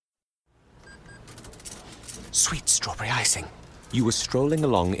Sweet strawberry icing. You were strolling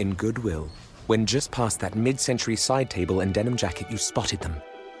along in Goodwill when just past that mid-century side table and denim jacket you spotted them,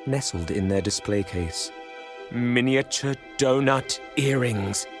 nestled in their display case. Miniature donut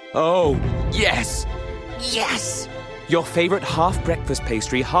earrings. Oh, yes! Yes! Your favorite half-breakfast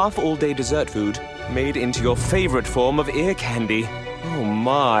pastry, half-all-day dessert food, made into your favorite form of ear candy. Oh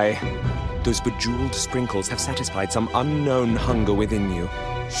my. Those bejeweled sprinkles have satisfied some unknown hunger within you.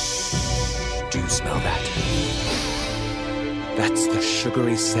 Shh, do you smell that? That's the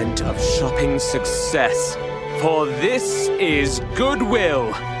sugary scent of shopping success. For this is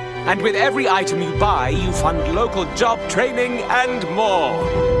Goodwill. And with every item you buy, you fund local job training and more.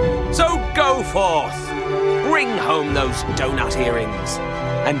 So go forth. Bring home those donut earrings.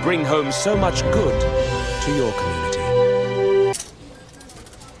 And bring home so much good to your community.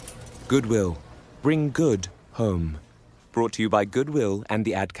 Goodwill. Bring good home. Brought to you by Goodwill and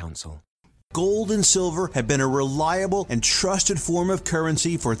the Ad Council. Gold and silver have been a reliable and trusted form of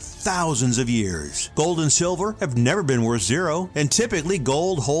currency for thousands of years. Gold and silver have never been worth zero, and typically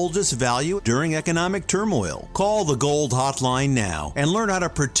gold holds its value during economic turmoil. Call the Gold Hotline now and learn how to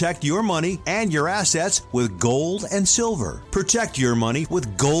protect your money and your assets with gold and silver. Protect your money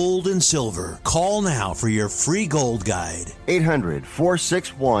with gold and silver. Call now for your free gold guide.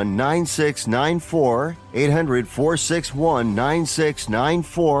 800-461-9694.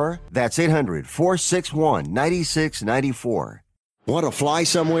 800-461-9694. That's 800-461-9694. Want to fly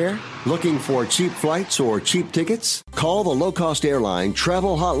somewhere? Looking for cheap flights or cheap tickets? Call the low-cost airline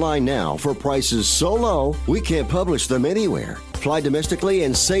travel hotline now for prices so low we can't publish them anywhere. Fly domestically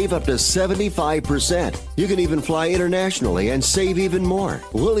and save up to 75%. You can even fly internationally and save even more.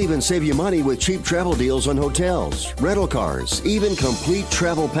 We'll even save you money with cheap travel deals on hotels, rental cars, even complete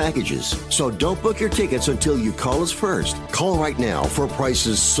travel packages. So don't book your tickets until you call us first. Call right now for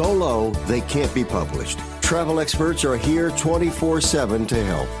prices so low they can't be published. Travel experts are here 24/7 to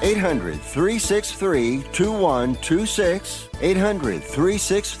help. 800-363-2126.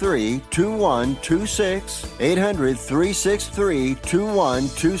 800-363-2126.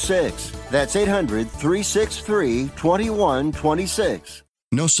 800-363-2126. That's 800-363-2126.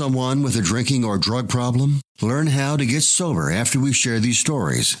 Know someone with a drinking or drug problem? Learn how to get sober after we share these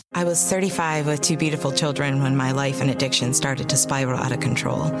stories. I was 35 with two beautiful children when my life and addiction started to spiral out of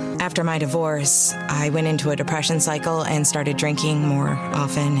control. After my divorce, I went into a depression cycle and started drinking more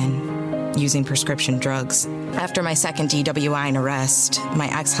often and using prescription drugs. After my second DWI and arrest, my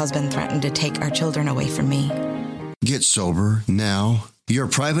ex-husband threatened to take our children away from me. Get sober now. Your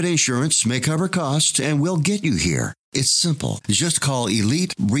private insurance may cover costs and we'll get you here. It's simple. Just call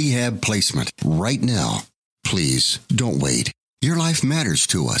Elite Rehab Placement right now. Please, don't wait. Your life matters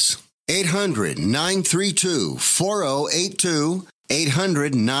to us. 800-932-4082.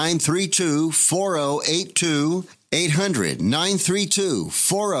 800-932-4082.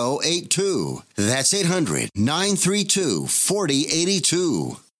 800-932-4082. That's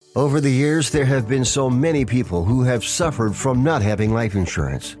 800-932-4082. Over the years, there have been so many people who have suffered from not having life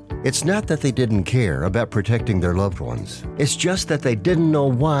insurance. It's not that they didn't care about protecting their loved ones. It's just that they didn't know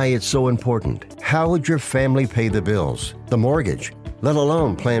why it's so important. How would your family pay the bills, the mortgage, let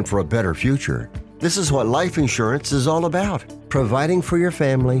alone plan for a better future? This is what life insurance is all about. Providing for your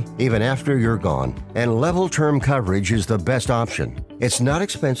family even after you're gone. And level term coverage is the best option. It's not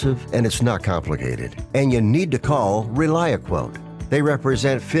expensive and it's not complicated. And you need to call ReliaQuote. They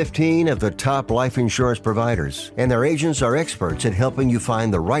represent 15 of the top life insurance providers, and their agents are experts at helping you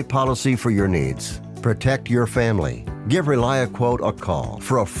find the right policy for your needs. Protect your family. Give ReliaQuote a call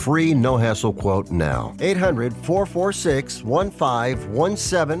for a free no-hassle quote now.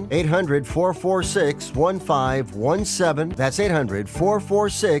 800-446-1517. 800-446-1517. That's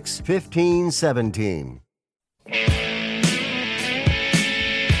 800-446-1517.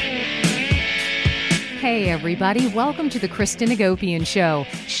 Hey everybody, welcome to the Kristen Hagopian Show.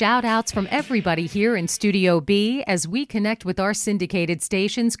 Shout outs from everybody here in Studio B as we connect with our syndicated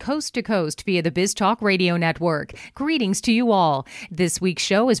stations coast to coast via the Biz Talk Radio Network. Greetings to you all. This week's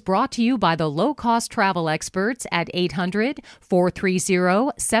show is brought to you by the low-cost travel experts at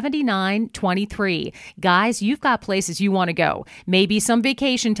 800-430-7923. Guys, you've got places you want to go. Maybe some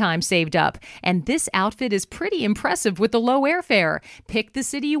vacation time saved up. And this outfit is pretty impressive with the low airfare. Pick the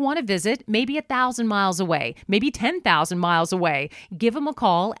city you want to visit, maybe 1,000 miles away, maybe 10,000 miles away. Give them a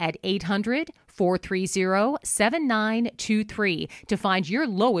call at 800-430-7923 to find your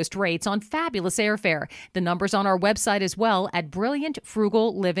lowest rates on fabulous airfare. The number's on our website as well at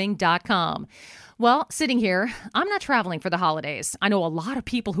brilliantfrugalliving.com. Well, sitting here, I'm not traveling for the holidays. I know a lot of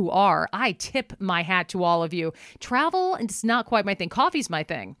people who are. I tip my hat to all of you. Travel is not quite my thing. Coffee's my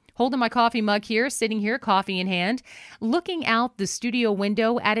thing. holding my coffee mug here, sitting here, coffee in hand, looking out the studio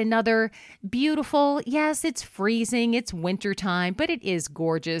window at another beautiful, yes, it's freezing, it's winter time, but it is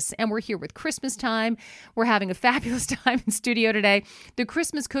gorgeous. And we're here with Christmas time. We're having a fabulous time in studio today. The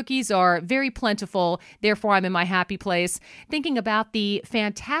Christmas cookies are very plentiful. Therefore, I'm in my happy place, thinking about the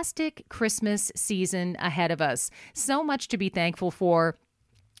fantastic Christmas season ahead of us. So much to be thankful for.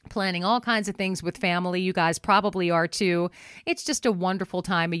 Planning all kinds of things with family. You guys probably are too. It's just a wonderful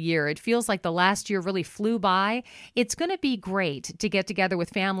time of year. It feels like the last year really flew by. It's going to be great to get together with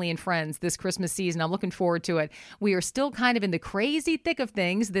family and friends this Christmas season. I'm looking forward to it. We are still kind of in the crazy thick of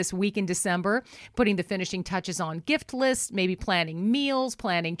things this week in December, putting the finishing touches on gift lists, maybe planning meals,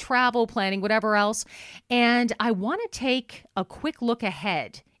 planning travel, planning whatever else. And I want to take a quick look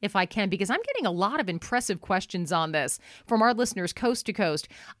ahead, if I can, because I'm getting a lot of impressive questions on this from our listeners coast to coast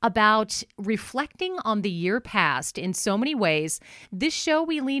about reflecting on the year past in so many ways. This show,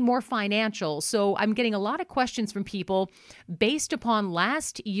 we lean more financial, so I'm getting a lot of questions from people based upon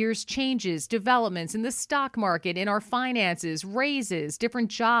last year's changes, developments in the stock market, in our finances, raises, different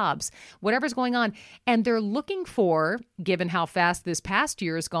jobs, whatever's going on. And they're looking for, given how fast this past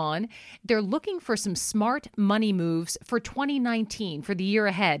year has gone, they're looking for some smart money moves for 2019, for the year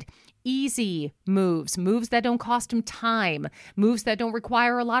ahead. Easy moves that don't cost them time, moves that don't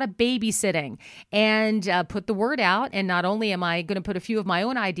require a lot of babysitting, and put the word out. And not only am I going to put a few of my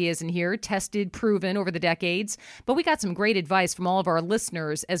own ideas in here, tested, proven over the decades, but we got some great advice from all of our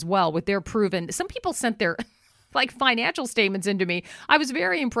listeners as well with their proven. Some people sent their financial statements into me. I was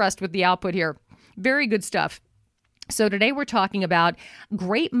very impressed with the output here. Very good stuff. So today we're talking about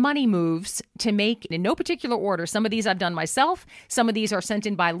great money moves to make in no particular order. Some of these I've done myself. Some of these are sent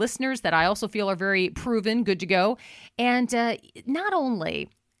in by listeners that I also feel are very proven, good to go. And not only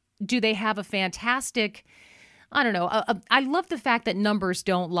do they have a fantastic, I love the fact that numbers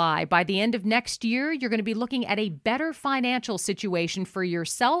don't lie. By the end of next year, you're going to be looking at a better financial situation for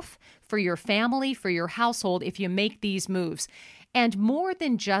yourself, for your family, for your household if you make these moves. And more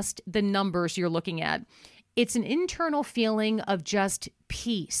than just the numbers you're looking at. It's an internal feeling of just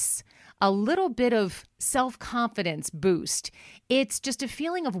peace, a little bit of self-confidence boost. It's just a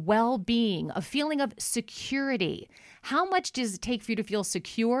feeling of well-being, a feeling of security. How much does it take for you to feel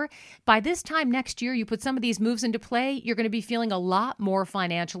secure? By this time next year, you put some of these moves into play, you're going to be feeling a lot more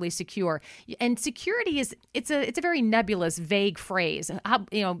financially secure. And security it's a very nebulous, vague phrase.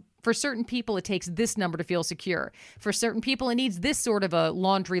 For certain people, it takes this number to feel secure. For certain people, it needs this sort of a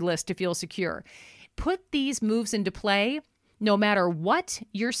laundry list to feel secure. Put these moves into play, no matter what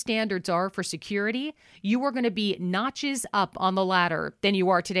your standards are for security, you are going to be notches up on the ladder than you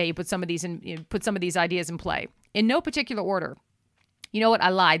are today. Put some of these ideas in play in no particular order. You know what? I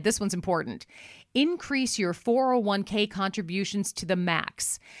lied. This one's important. Increase your 401k contributions to the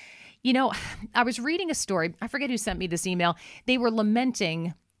max. I was reading a story. I forget who sent me this email. They were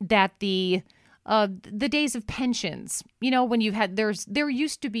lamenting that the days of pensions, when there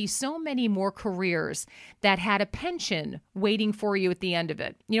used to be so many more careers that had a pension waiting for you at the end of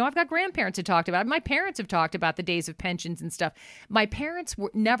it. I've got grandparents who talked about it. My parents have talked about the days of pensions and stuff. My parents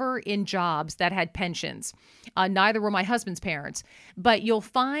were never in jobs that had pensions. Neither were my husband's parents. But you'll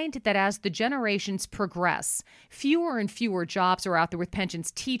find that as the generations progress, fewer and fewer jobs are out there with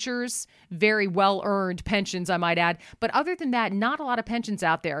pensions. Teachers, very well-earned pensions, I might add. But other than that, not a lot of pensions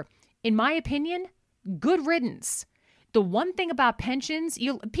out there. In my opinion, good riddance. The one thing about pensions,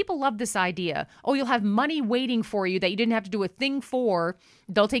 people love this idea. Oh, you'll have money waiting for you that you didn't have to do a thing for.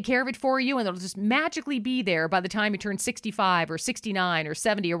 They'll take care of it for you, and it'll just magically be there by the time you turn 65 or 69 or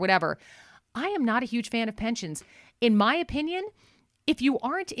 70 or whatever. I am not a huge fan of pensions. In my opinion, if you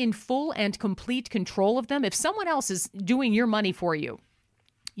aren't in full and complete control of them, if someone else is doing your money for you,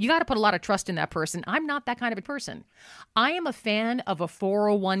 you got to put a lot of trust in that person. I'm not that kind of a person. I am a fan of a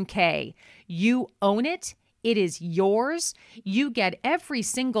 401k. You own it. It is yours. You get every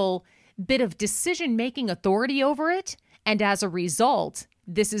single bit of decision-making authority over it. And as a result,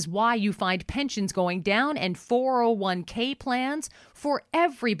 this is why you find pensions going down and 401k plans for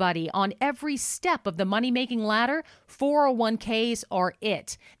everybody on every step of the money-making ladder. 401ks are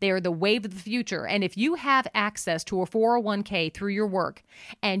it. They are the wave of the future. And if you have access to a 401k through your work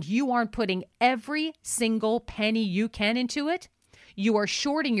and you aren't putting every single penny you can into it, you are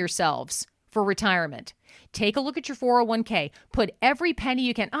shorting yourselves for retirement. Take a look at your 401k. Put every penny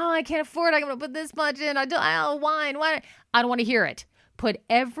you can. Oh, I can't afford it. I'm going to put this much in. Why? I don't want to hear it. Put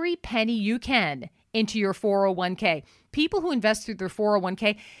every penny you can into your 401k. People who invest through their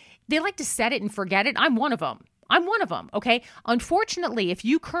 401k, they like to set it and forget it. I'm one of them. Okay? Unfortunately, if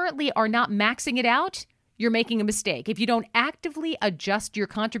you currently are not maxing it out, you're making a mistake. If you don't actively adjust your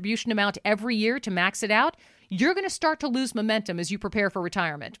contribution amount every year to max it out, you're going to start to lose momentum as you prepare for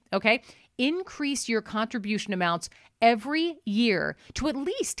retirement, okay? Increase your contribution amounts every year to at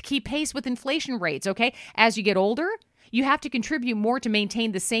least keep pace with inflation rates, okay? As you get older, you have to contribute more to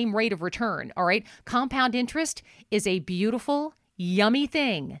maintain the same rate of return, all right? Compound interest is a beautiful, yummy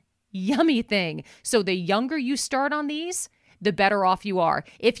thing. Yummy thing. So the younger you start on these, the better off you are.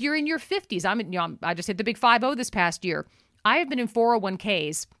 If you're in your 50s, I just hit the big 50 this past year. I have been in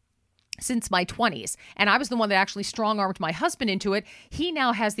 401ks since my 20s, and I was the one that actually strong-armed my husband into it. He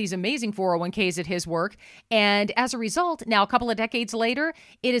now has these amazing 401ks at his work, and as a result, now a couple of decades later,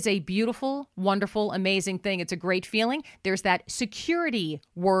 it is a beautiful, wonderful, amazing thing. It's a great feeling. There's that security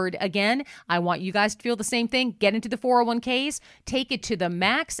word again. I want you guys to feel the same thing. Get into the 401ks, take it to the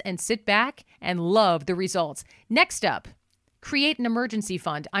max, and sit back and love the results. Next up, create an emergency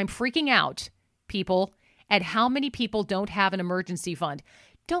fund. I'm freaking out, people, at how many people don't have an emergency fund.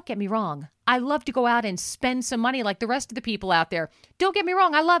 Don't get me wrong. I love to go out and spend some money like the rest of the people out there. Don't get me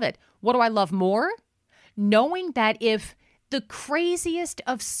wrong. I love it. What do I love more? Knowing that if the craziest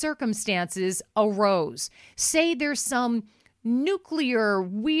of circumstances arose, say there's some nuclear,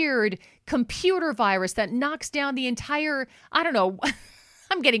 weird computer virus that knocks down the entire, I don't know,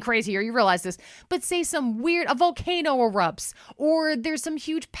 I'm getting crazy here, you realize this, but say a volcano erupts, or there's some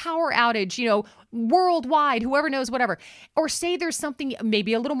huge power outage, worldwide, whoever knows, whatever. Or say there's something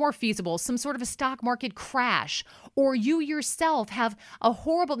maybe a little more feasible, some sort of a stock market crash, or you yourself have a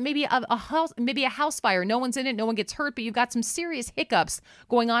horrible, maybe a house fire, no one's in it, no one gets hurt, but you've got some serious hiccups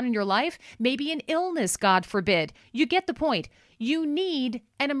going on in your life, maybe an illness, God forbid. You get the point. You need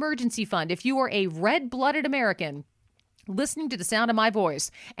an emergency fund. If you are a red-blooded American listening to the sound of my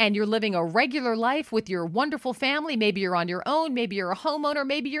voice, and you're living a regular life with your wonderful family, maybe you're on your own, maybe you're a homeowner,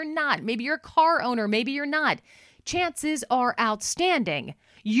 maybe you're not, maybe you're a car owner, maybe you're not, chances are outstanding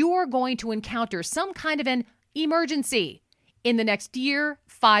you are going to encounter some kind of an emergency in the next year,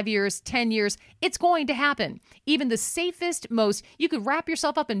 5 years, 10 years. It's going to happen. Even the safest, you could wrap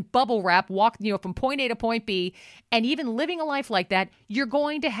yourself up in bubble wrap, walk, from point A to point B, and even living a life like that, you're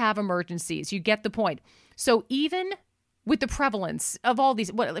going to have emergencies. You get the point. So even with the prevalence of all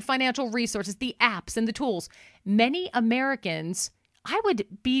these financial resources, the apps and the tools, many Americans, I would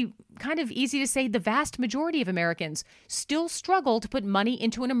be kind of easy to say the vast majority of Americans still struggle to put money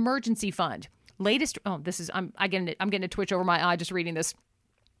into an emergency fund. I'm getting a twitch over my eye just reading this.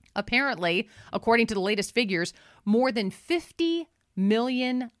 Apparently, according to the latest figures, more than 50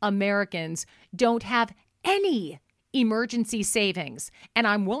 million Americans don't have any emergency savings. And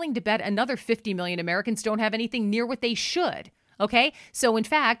I'm willing to bet another 50 million Americans don't have anything near what they should. Okay? So in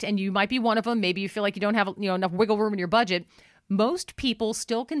fact, and you might be one of them, maybe you feel like you don't have enough wiggle room in your budget, most people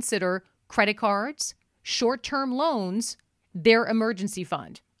still consider credit cards, short-term loans, their emergency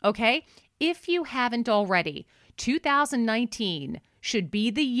fund. Okay? If you haven't already, 2019 should be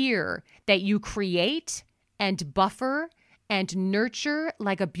the year that you create and buffer and nurture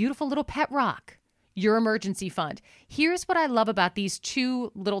like a beautiful little pet rock your emergency fund. Here's what I love about these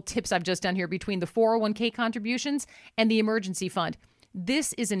two little tips I've just done here between the 401k contributions and the emergency fund.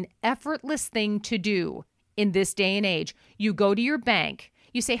 This is an effortless thing to do in this day and age. You go to your bank.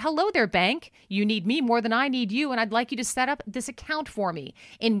 You say, hello there, bank. You need me more than I need you, and I'd like you to set up this account for me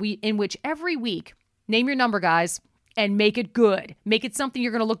in which every week, name your number, guys, and make it good. Make it something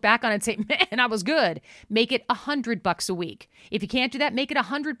you're going to look back on and say, man, I was good. Make it $100 a week. If you can't do that, make it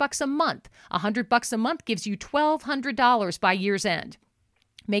 $100 a month. $100 a month gives you $1,200 by year's end.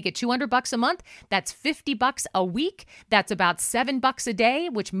 Make it $200 a month. That's $50 a week. That's about $7 a day,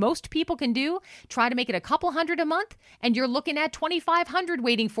 which most people can do. Try to make it a couple hundred a month, and you're looking at $2,500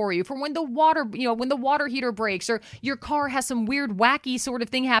 waiting for you for when the water heater breaks or your car has some weird, wacky sort of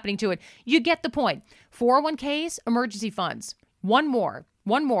thing happening to it. You get the point. 401ks, emergency funds. One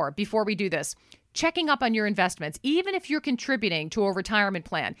more before we do this. Checking up on your investments, even if you're contributing to a retirement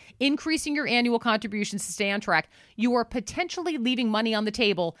plan, increasing your annual contributions to stay on track, you are potentially leaving money on the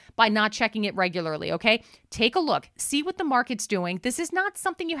table by not checking it regularly, okay? Take a look. See what the market's doing. This is not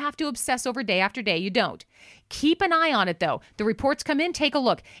something you have to obsess over day after day. You don't. Keep an eye on it, though. The reports come in. Take a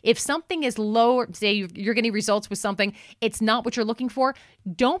look. If something is low, say you're getting results with something, it's not what you're looking for,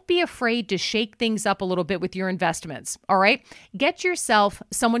 don't be afraid to shake things up a little bit with your investments, all right? Get yourself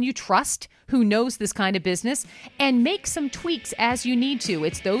someone you trust who knows this kind of business and make some tweaks as you need to.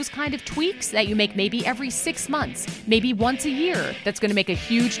 It's those kind of tweaks that you make maybe every 6 months, maybe once a year, that's going to make a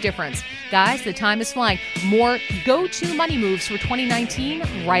huge difference. Guys, the time is flying. More go-to money moves for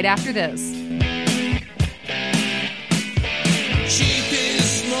 2019 right after this. Cheap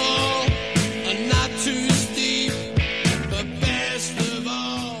is small, not too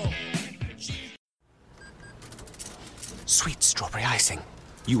Sweet strawberry icing.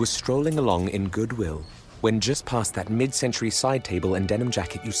 You were strolling along in goodwill when just past that mid-century side table and denim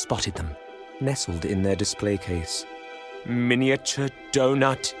jacket you spotted them, nestled in their display case. Miniature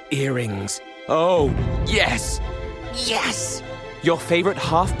donut earrings. Oh, yes! Yes! Your favorite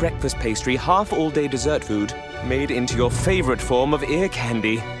half-breakfast pastry, half-all-day dessert food, made into your favorite form of ear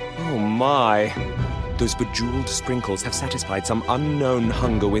candy. Oh my. Those bejeweled sprinkles have satisfied some unknown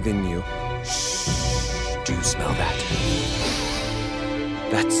hunger within you. Shh, do you smell that?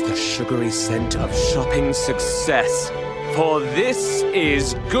 That's the sugary scent of shopping success. For this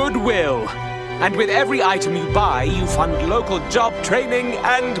is Goodwill. And with every item you buy, you fund local job training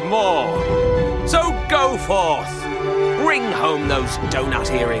and more. So go forth. Bring home those donut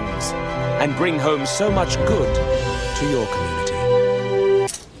earrings. And bring home so much good to your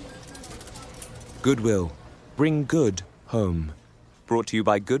community. Goodwill. Bring good home. Brought to you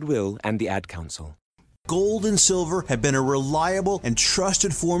by Goodwill and the Ad Council. Gold and silver have been a reliable and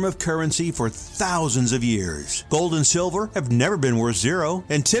trusted form of currency for thousands of years. Gold and silver have never been worth zero,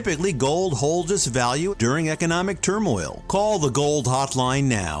 and typically gold holds its value during economic turmoil. Call the Gold Hotline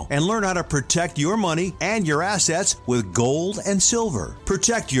now and learn how to protect your money and your assets with gold and silver.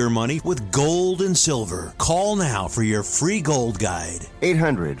 Protect your money with gold and silver. Call now for your free gold guide.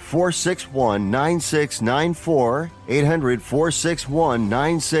 800-461-9694.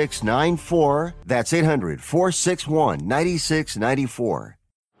 800-461-9694. That's 800-461-9694.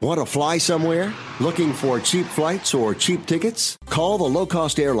 Want to fly somewhere? Looking for cheap flights or cheap tickets? Call the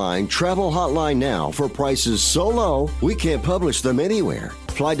low-cost airline travel hotline now for prices so low we can't publish them anywhere.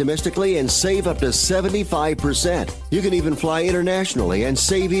 Fly domestically and save up to 75%. You can even fly internationally and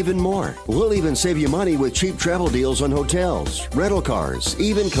save even more. We'll even save you money with cheap travel deals on hotels, rental cars,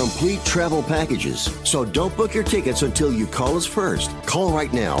 even complete travel packages. So don't book your tickets until you call us first. Call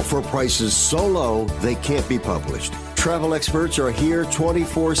right now for prices so low they can't be published. Travel experts are here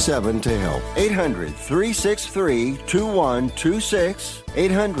 24/7 to help. 800-363-2126.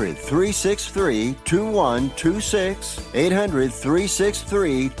 800-363-2126.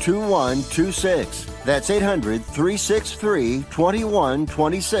 800-363-2126. That's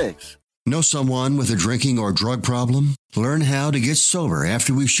 800-363-2126. Know someone with a drinking or drug problem? Learn how to get sober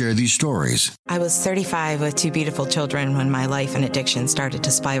after we share these stories. I was 35 with two beautiful children when my life and addiction started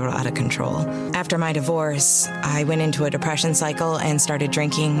to spiral out of control. After my divorce, I went into a depression cycle and started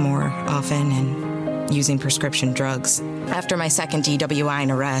drinking more often and using prescription drugs. After my second DWI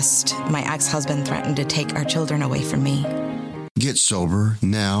and arrest, my ex-husband threatened to take our children away from me. Get sober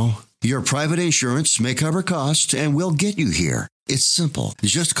now. Your private insurance may cover costs and we'll get you here. It's simple.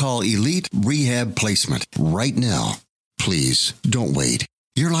 Just call Elite Rehab Placement right now. Please don't wait.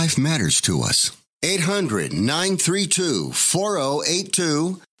 Your life matters to us.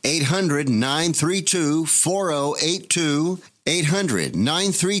 800-932-4082. 800-932-4082.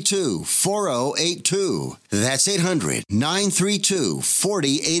 800-932-4082. That's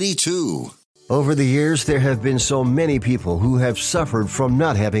 800-932-4082. Over the years, there have been so many people who have suffered from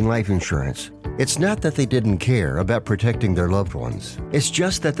not having life insurance. It's not that they didn't care about protecting their loved ones. It's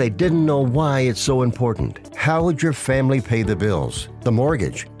just that they didn't know why it's so important. How would your family pay the bills, the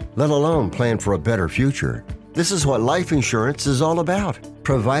mortgage, let alone plan for a better future? This is what life insurance is all about.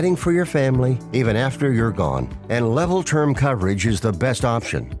 Providing for your family even after you're gone. And level term coverage is the best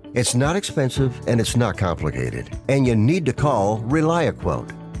option. It's not expensive and it's not complicated. And you need to call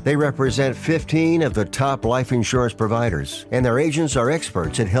ReliaQuote. They represent 15 of the top life insurance providers, and their agents are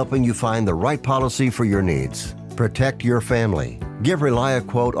experts at helping you find the right policy for your needs. Protect your family. Give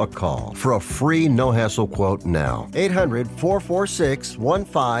ReliaQuote a call for a free no-hassle quote now.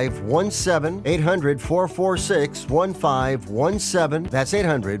 800-446-1517. 800-446-1517. That's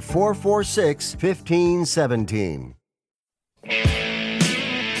 800-446-1517.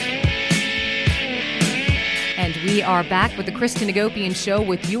 And we are back with the Kristen Hagopian Show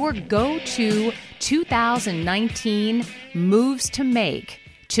with your go-to 2019 moves to make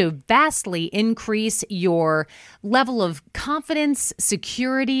to vastly increase your level of confidence,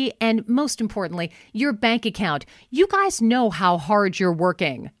 security, and most importantly, your bank account. You guys know how hard you're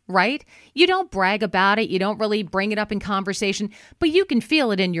working, right? You don't brag about it. You don't really bring it up in conversation, but you can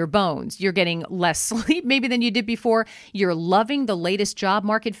feel it in your bones. You're getting less sleep maybe than you did before. You're loving the latest job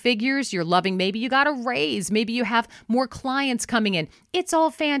market figures. You're loving maybe you got a raise. Maybe you have more clients coming in. It's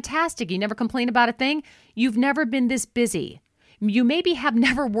all fantastic. You never complain about a thing. You've never been this busy. You maybe have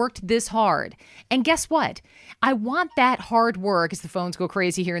never worked this hard. And guess what? I want that hard work, as the phones go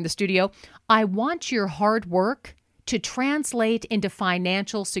crazy here in the studio, I want your hard work to translate into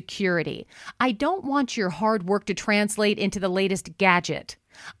financial security. I don't want your hard work to translate into the latest gadget.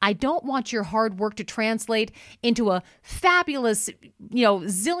 I don't want your hard work to translate into a fabulous,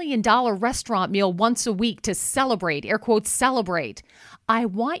 zillion-dollar restaurant meal once a week to celebrate, air quotes, celebrate. I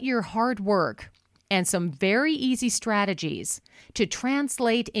want your hard work and some very easy strategies to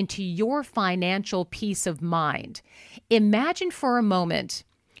translate into your financial peace of mind. Imagine for a moment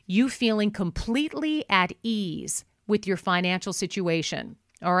you feeling completely at ease with your financial situation.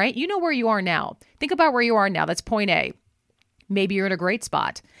 All right? You know where you are now. Think about where you are now. That's point A. Maybe you're in a great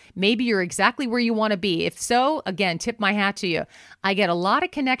spot. Maybe you're exactly where you want to be. If so, again, tip my hat to you. I get a lot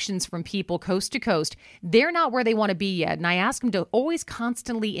of connections from people coast to coast. They're not where they want to be yet. And I ask them to always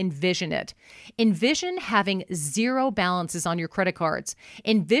constantly envision it. Envision having zero balances on your credit cards.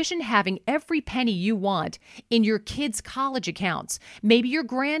 Envision having every penny you want in your kids' college accounts. Maybe your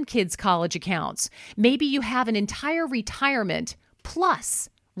grandkids' college accounts. Maybe you have an entire retirement plus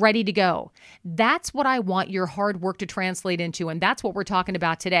ready to go. That's what I want your hard work to translate into, and that's what we're talking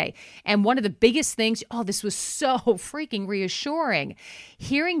about today. And one of the biggest things, this was so freaking reassuring.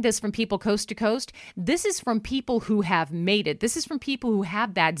 Hearing this from people coast to coast, this is from people who have made it. This is from people who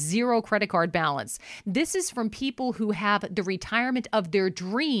have that zero credit card balance. This is from people who have the retirement of their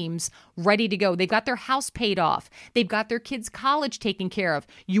dreams ready to go. They've got their house paid off. They've got their kids' college taken care of.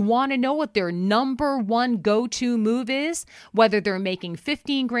 You want to know what their number one go-to move is? Whether they're making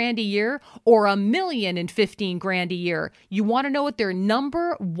 $15,000 a year or $1,015,000 a year. You want to know what their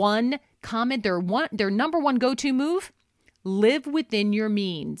number one comment, their number one go-to move? Live within your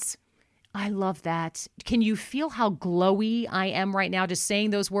means. I love that. Can you feel how glowy I am right now just saying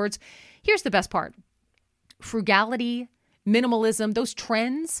those words? Here's the best part. Frugality, minimalism, those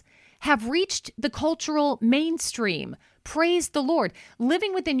trends have reached the cultural mainstream. Praise the Lord.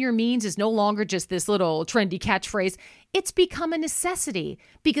 Living within your means is no longer just this little trendy catchphrase. It's become a necessity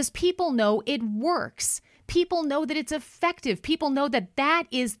because people know it works. People know that it's effective. People know that that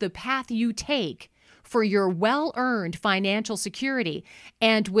is the path you take for your well-earned financial security.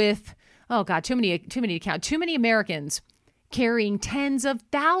 And with, too many to count, too many Americans carrying tens of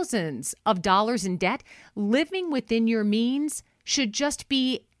thousands of dollars in debt, living within your means should just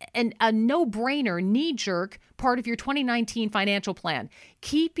be a no-brainer, knee-jerk part of your 2019 financial plan.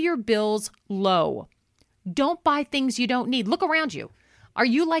 Keep your bills low. Don't buy things you don't need. Look around you. Are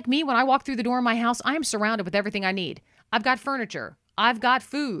you like me? When I walk through the door of my house, I am surrounded with everything I need. I've got furniture. I've got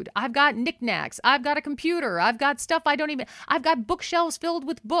food. I've got knickknacks. I've got a computer. I've got stuff I've got bookshelves filled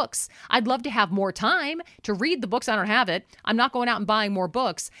with books. I'd love to have more time to read the books. I don't have it. I'm not going out and buying more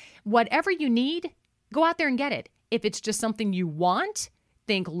books. Whatever you need, go out there and get it. If it's just something you want,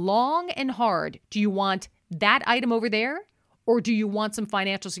 think long and hard. Do you want that item over there, or do you want some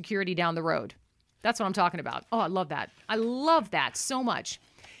financial security down the road? That's what I'm talking about. Oh, I love that. I love that so much.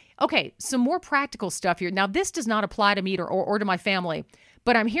 Okay, some more practical stuff here. Now, this does not apply to me or to my family,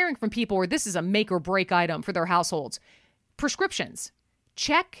 but I'm hearing from people where this is a make or break item for their households. Prescriptions.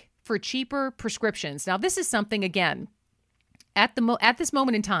 Check for cheaper prescriptions. Now, this is something, again, at this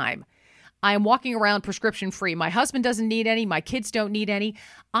moment in time, I am walking around prescription free. My husband doesn't need any. My kids don't need any.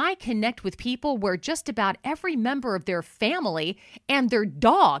 I connect with people where just about every member of their family and their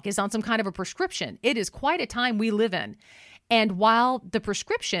dog is on some kind of a prescription. It is quite a time we live in. And while the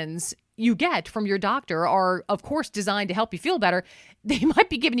prescriptions you get from your doctor are, of course, designed to help you feel better, they might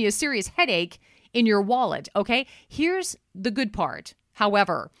be giving you a serious headache in your wallet, okay? Here's the good part.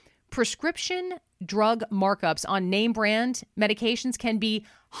 However, prescription drug markups on name brand medications can be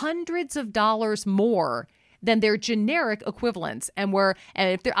hundreds of dollars more than their generic equivalents. I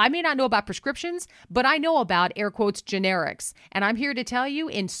may not know about prescriptions, but I know about air quotes generics. And I'm here to tell you,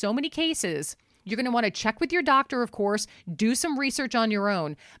 in so many cases, you're going to want to check with your doctor, of course, do some research on your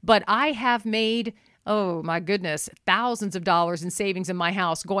own. But I have made, oh my goodness, thousands of dollars in savings in my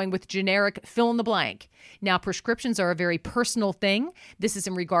house going with generic fill in the blank. Now, prescriptions are a very personal thing. This is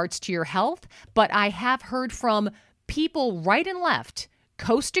in regards to your health, but I have heard from people right and left,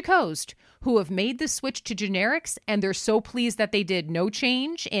 coast to coast, who have made the switch to generics, and they're so pleased that they did. No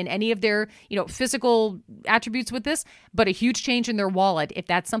change in any of their, physical attributes with this, but a huge change in their wallet. If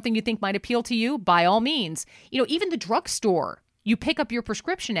that's something you think might appeal to you, by all means. Even the drugstore you pick up your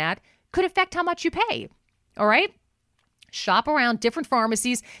prescription at could affect how much you pay. All right? Shop around different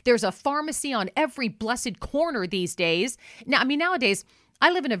pharmacies. There's a pharmacy on every blessed corner these days. Nowadays,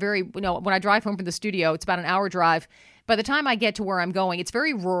 I live in a very, when I drive home from the studio, it's about an hour drive. By the time I get to where I'm going, it's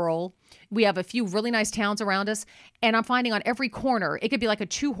very rural. We have a few really nice towns around us, and I'm finding on every corner, it could be like a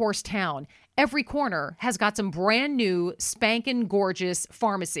 2-horse town. every corner has got some brand new spanking gorgeous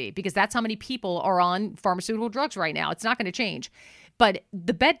pharmacy, because that's how many people are on pharmaceutical drugs right now. It's not going to change. But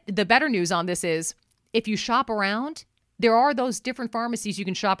the better news on this is, if you shop around, there are those different pharmacies you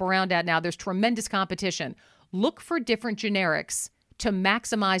can shop around at now. There's tremendous competition. Look for different generics to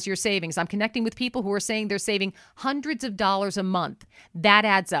maximize your savings. I'm connecting with people who are saying they're saving hundreds of dollars a month. That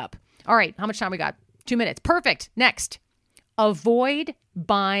adds up. All right, how much time we got? 2 minutes. Perfect. Next, avoid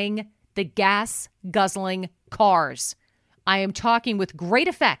buying the gas-guzzling cars. I am talking with great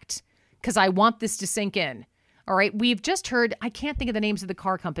effect because I want this to sink in. All right, we've just heard, I can't think of the names of the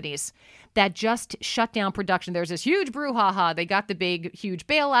car companies that just shut down production. There's this huge brouhaha. They got the big, huge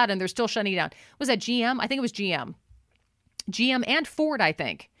bailout, and they're still shutting it down. Was that GM? I think it was GM. GM and Ford, I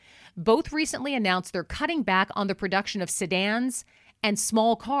think. Both recently announced they're cutting back on the production of sedans and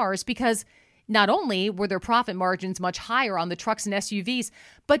small cars because not only were their profit margins much higher on the trucks and SUVs,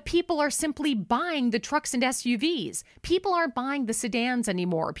 but people are simply buying the trucks and SUVs. People aren't buying the sedans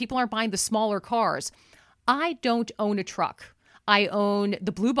anymore. People aren't buying the smaller cars. I don't own a truck. I own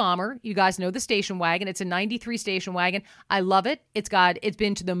the Blue Bomber. You guys know the station wagon. It's a 93 station wagon. I love it. It's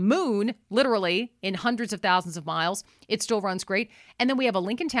been to the moon, literally, in hundreds of thousands of miles. It still runs great. And then we have a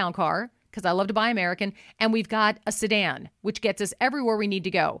Lincoln Town Car, because I love to buy American. And we've got a sedan, which gets us everywhere we need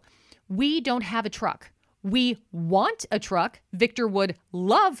to go. We don't have a truck. We want a truck. Victor would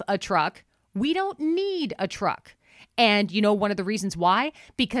love a truck. We don't need a truck. And you know one of the reasons why?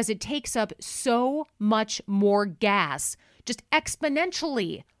 Because it takes up so much more gas, just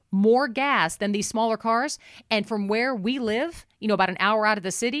exponentially more gas than these smaller cars. And from where we live, about an hour out of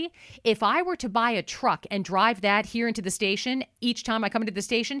the city, if I were to buy a truck and drive that here into the station, each time I come into the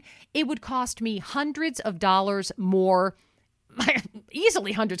station, it would cost me hundreds of dollars more.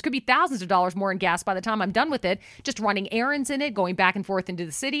 Easily hundreds, could be thousands of dollars more in gas by the time I'm done with it, just running errands in it, going back and forth into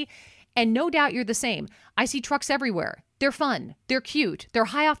the city. And no doubt you're the same. I see trucks everywhere. They're fun. They're cute. They're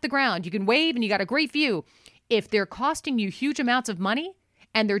high off the ground. You can wave and you got a great view. If they're costing you huge amounts of money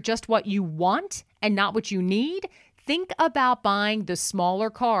and they're just what you want and not what you need, think about buying the smaller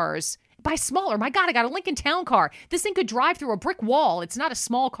cars. By smaller, my God, I got a Lincoln Town Car. This thing could drive through a brick wall. It's not a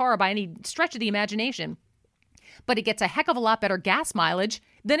small car by any stretch of the imagination, but it gets a heck of a lot better gas mileage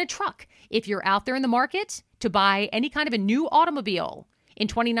than a truck. If you're out there in the market to buy any kind of a new automobile in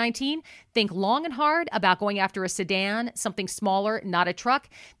 2019, think long and hard about going after a sedan, something smaller, not a truck.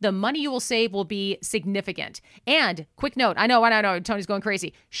 The money you will save will be significant. And quick note, I know, Tony's going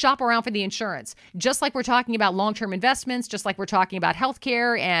crazy. Shop around for the insurance. Just like we're talking about long-term investments, just like we're talking about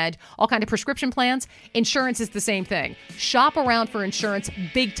healthcare and all kinds of prescription plans, insurance is the same thing. Shop around for insurance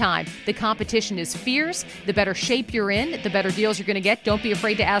big time. The competition is fierce. The better shape you're in, the better deals you're going to get. Don't be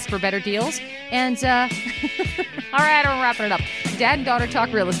afraid to ask for better deals. And, all right, I'm wrapping it up. Dad and daughter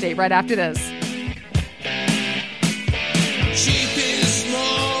talk real estate right after this. Cheap is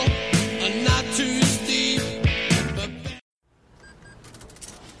small and not too steep.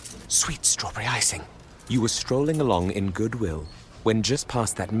 Sweet strawberry icing. You were strolling along in goodwill when just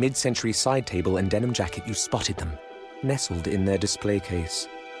past that mid-century side table and denim jacket you spotted them, nestled in their display case.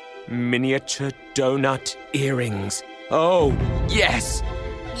 Miniature donut earrings. Oh, yes!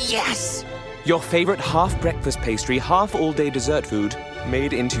 Yes! Your favorite half-breakfast pastry, half-all-day dessert food,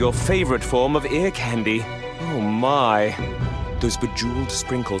 made into your favorite form of ear candy. Oh my. Those bejeweled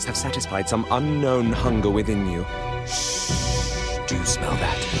sprinkles have satisfied some unknown hunger within you. Shh, do you smell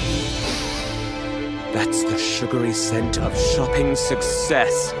that? That's the sugary scent of shopping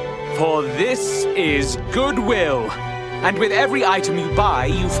success. For this is Goodwill. And with every item you buy,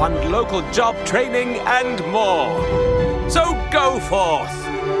 you fund local job training and more. So go forth.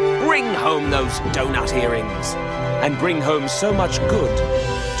 Bring home those donut earrings and bring home so much good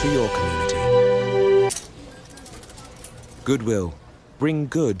to your community. Goodwill. Bring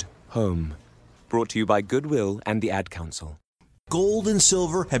good home. Brought to you by Goodwill and the Ad Council. Gold and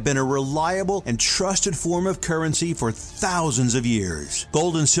silver have been a reliable and trusted form of currency for thousands of years.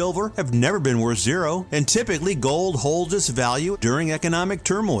 Gold and silver have never been worth zero, and typically gold holds its value during economic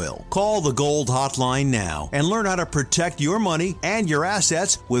turmoil. Call the Gold Hotline now and learn how to protect your money and your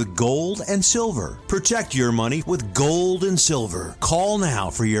assets with gold and silver. Protect your money with gold and silver. Call now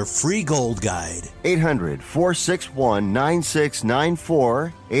for your free gold guide.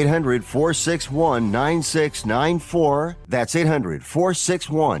 800-461-9694. 800-461-9694. That's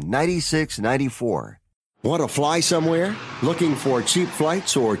 800-461-9694. Want to fly somewhere? Looking for cheap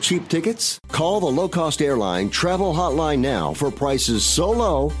flights or cheap tickets? Call the low-cost airline travel hotline now for prices so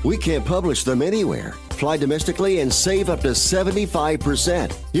low we can't publish them anywhere. fly domestically and save up to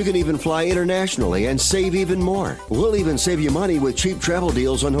 75%. You can even fly internationally and save even more. We'll even save you money with cheap travel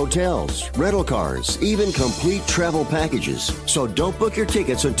deals on hotels, rental cars, even complete travel packages. So don't book your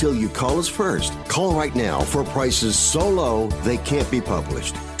tickets until you call us first. Call right now for prices so low they can't be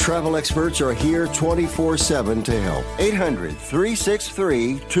published. Travel experts are here 24/7 to help.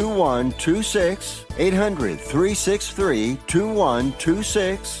 800-363-2126.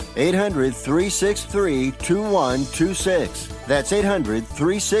 800-363-2126. 800-363-2126. That's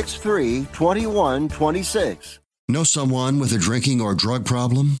 800-363-2126. Know someone with a drinking or drug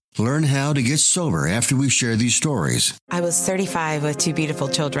problem? Learn how to get sober after we share these stories. I was 35 with two beautiful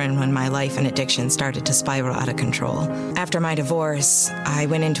children when my life and addiction started to spiral out of control. After my divorce, I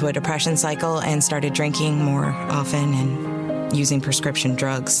went into a depression cycle and started drinking more often and using prescription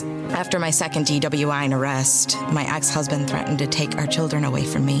drugs. After my second DWI and arrest, my ex-husband threatened to take our children away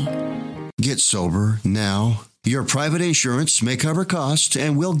from me. Get sober now. Your private insurance may cover costs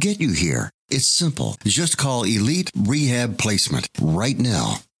and we'll get you here. It's simple. Just call Elite Rehab Placement right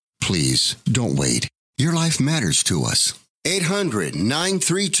now. Please don't wait. Your life matters to us.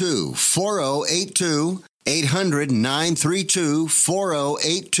 800-932-4082.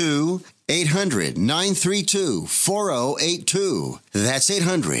 800-932-4082. 800-932-4082. That's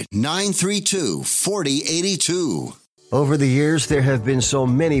 800-932-4082. Over the years, there have been so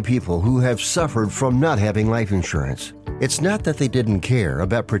many people who have suffered from not having life insurance. It's not that they didn't care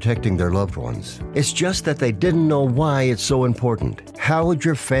about protecting their loved ones. It's just that they didn't know why it's so important. How would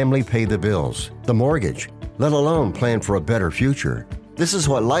your family pay the bills, the mortgage, let alone plan for a better future? This is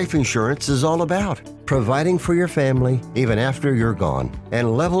what life insurance is all about. Providing for your family even after you're gone.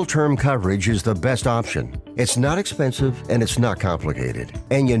 And level term coverage is the best option. It's not expensive and it's not complicated.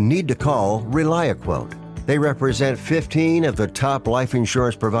 And you need to call ReliaQuote. They represent 15 of the top life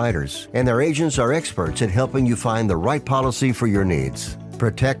insurance providers, and their agents are experts at helping you find the right policy for your needs.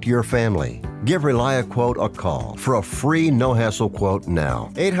 Protect your family. Give ReliaQuote a call for a free no-hassle quote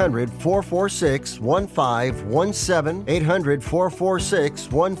now. 800-446-1517.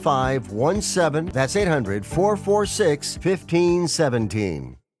 800-446-1517. That's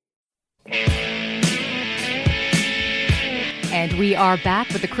 800-446-1517. And we are back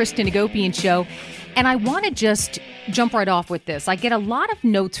with the Kristen Hagopian Show. And I want to just jump right off with this. I get a lot of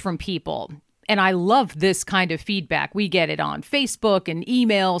notes from people, and I love this kind of feedback. We get it on Facebook and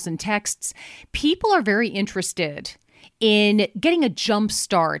emails and texts. People are very interested in getting a jump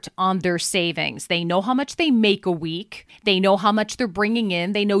start on their savings. They know how much they make a week. They know how much they're bringing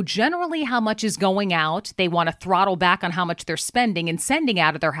in. They know generally how much is going out. They want to throttle back on how much they're spending and sending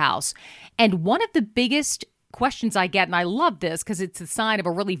out of their house. And one of the biggest questions I get, and I love this because it's a sign of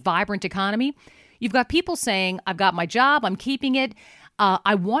a really vibrant economy, you've got people saying, I've got my job, I'm keeping it.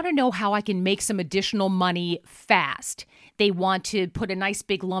 I want to know how I can make some additional money fast. They want to put a nice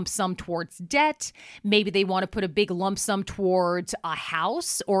big lump sum towards debt. Maybe they want to put a big lump sum towards a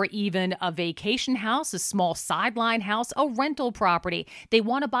house or even a vacation house, a small sideline house, a rental property. They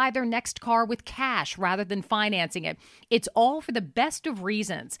want to buy their next car with cash rather than financing it. It's all for the best of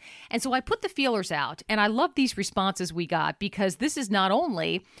reasons. And so I put the feelers out, and I love these responses we got because this is not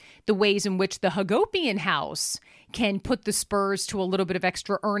only the ways in which the Hagopian house can put the spurs to a little bit of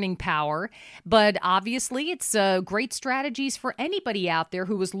extra earning power. But obviously, it's great strategies for anybody out there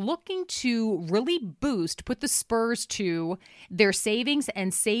who is looking to really put the spurs to their savings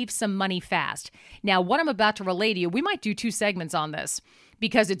and save some money fast. Now, what I'm about to relay to you, we might do 2 segments on this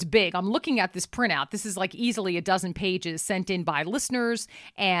because it's big. I'm looking at this printout. This is like easily a dozen pages sent in by listeners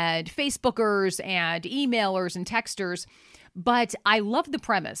and Facebookers and emailers and texters. But I love the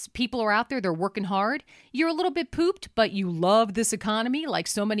premise. People are out there, they're working hard. You're a little bit pooped, but you love this economy like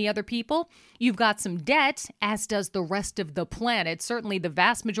so many other people. You've got some debt, as does the rest of the planet, certainly the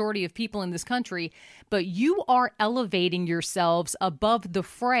vast majority of people in this country. But you are elevating yourselves above the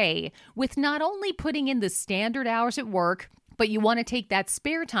fray with not only putting in the standard hours at work, but you want to take that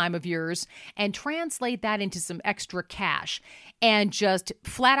spare time of yours and translate that into some extra cash and just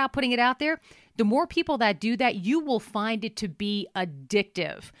flat out putting it out there. The more people that do that, you will find it to be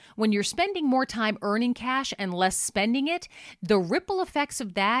addictive. When you're spending more time earning cash and less spending it, the ripple effects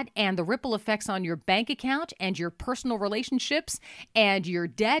of that and the ripple effects on your bank account and your personal relationships and your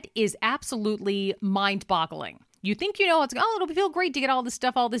debt is absolutely mind-boggling. You think it'll feel great to get all this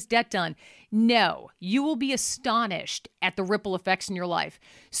stuff, all this debt done. No, you will be astonished at the ripple effects in your life.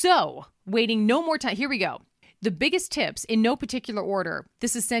 So, waiting no more time. Here we go. The biggest tips in no particular order.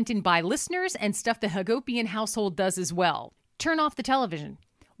 This is sent in by listeners and stuff the Hagopian household does as well. Turn off the television.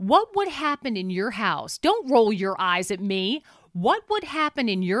 What would happen in your house? Don't roll your eyes at me. What would happen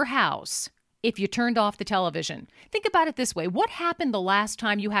in your house if you turned off the television. Think about it this way. What happened the last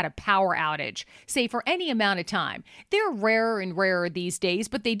time you had a power outage, say for any amount of time? They're rarer and rarer these days,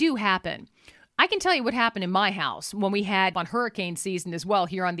 but they do happen. I can tell you what happened in my house when we had on hurricane season as well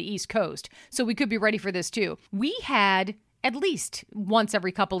here on the East Coast. So we could be ready for this too. We had at least once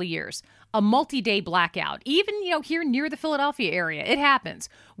every couple of years, a multi-day blackout. Even, here near the Philadelphia area, it happens.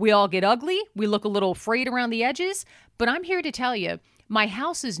 We all get ugly. We look a little frayed around the edges. But I'm here to tell you, my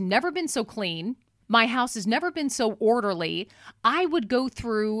house has never been so clean. My house has never been so orderly.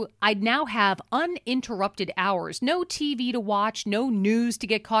 I'd now have uninterrupted hours. No TV to watch, no news to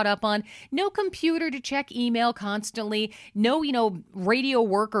get caught up on, no computer to check email constantly, no, radio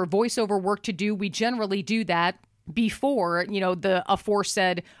work or voiceover work to do. We generally do that before, the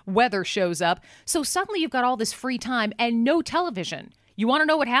aforesaid weather shows up. So suddenly you've got all this free time and no television. You want to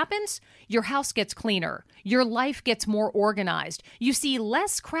know what happens? Your house gets cleaner. Your life gets more organized. You see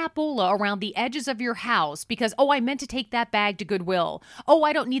less crapola around the edges of your house because, I meant to take that bag to Goodwill.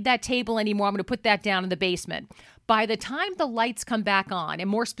 I don't need that table anymore. I'm going to put that down in the basement. By the time the lights come back on, and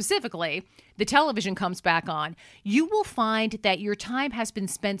more specifically, the television comes back on, you will find that your time has been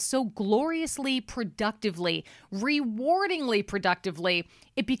spent so gloriously productively, rewardingly productively,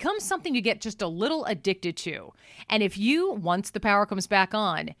 it becomes something you get just a little addicted to. And if you, once the power comes back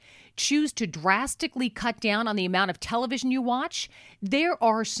on, choose to drastically cut down on the amount of television you watch, there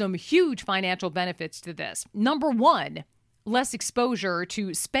are some huge financial benefits to this. Number one, less exposure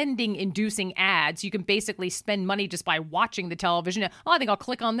to spending-inducing ads. You can basically spend money just by watching the television. I think I'll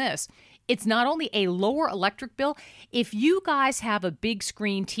click on this. It's not only a lower electric bill. If you guys have a big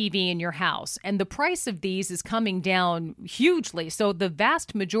screen TV in your house, and the price of these is coming down hugely, so the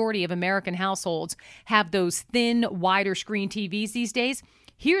vast majority of American households have those thin, wider screen TVs these days.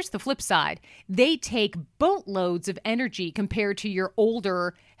 Here's the flip side. They take boatloads of energy compared to your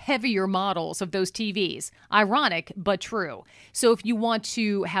older, heavier models of those TVs. Ironic, but true. So if you want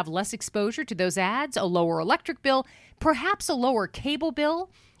to have less exposure to those ads, a lower electric bill, perhaps a lower cable bill,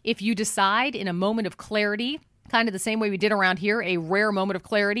 if you decide in a moment of clarity, kind of the same way we did around here, a rare moment of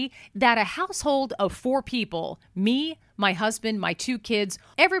clarity, that a household of 4 people, me, my husband, my 2 kids,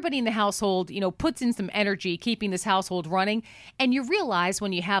 everybody in the household, puts in some energy keeping this household running. And you realize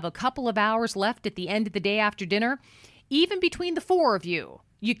when you have a couple of hours left at the end of the day after dinner, even between the 4 of you,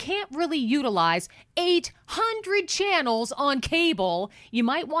 you can't really utilize 800 channels on cable. You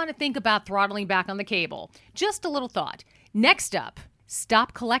might want to think about throttling back on the cable. Just a little thought. Next up,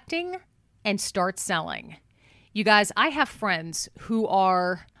 stop collecting and start selling. You guys, I have friends who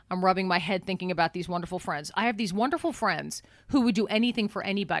I'm rubbing my head thinking about these wonderful friends. I have these wonderful friends who would do anything for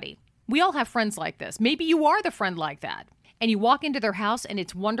anybody. We all have friends like this. Maybe you are the friend like that. And you walk into their house and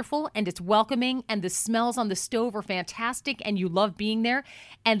it's wonderful and it's welcoming and the smells on the stove are fantastic and you love being there.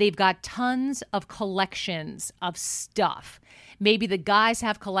 And they've got tons of collections of stuff. Maybe the guys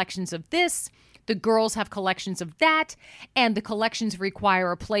have collections of this. The girls have collections of that, and the collections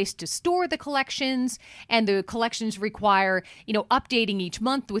require a place to store the collections, and the collections require, updating each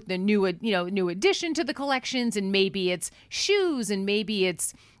month with the new addition to the collections, and maybe it's shoes, and maybe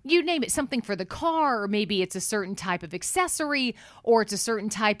it's, you name it, something for the car, or maybe it's a certain type of accessory, or it's a certain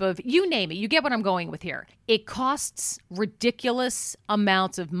type of, you name it. You get what I'm going with here. It costs ridiculous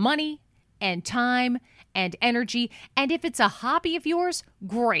amounts of money and time and energy. And if it's a hobby of yours,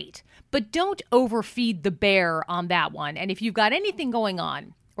 great. But don't overfeed the bear on that one. And if you've got anything going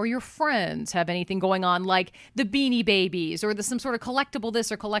on, or your friends have anything going on like the Beanie Babies or some sort of collectible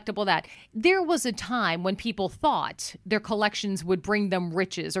this or collectible that, there was a time when people thought their collections would bring them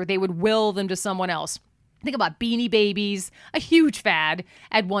riches or they would will them to someone else. Think about Beanie Babies, a huge fad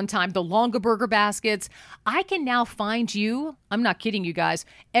at one time, the Longaburger baskets. I can now find you, I'm not kidding you guys,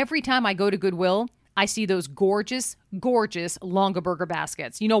 every time I go to Goodwill, I see those gorgeous, gorgeous Longaburger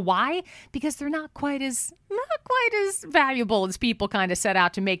baskets. You know why? Because they're not quite as valuable as people kind of set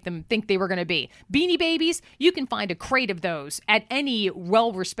out to make them think they were going to be. Beanie Babies, you can find a crate of those at any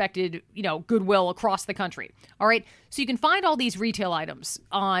well-respected, Goodwill across the country. All right. So you can find all these retail items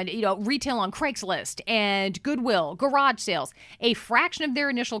on, retail on Craigslist and Goodwill, garage sales, a fraction of their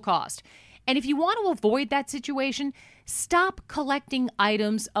initial cost. And if you want to avoid that situation, stop collecting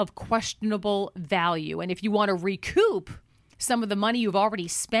items of questionable value. And if you want to recoup some of the money you've already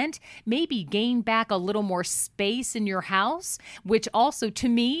spent, maybe gain back a little more space in your house, which also, to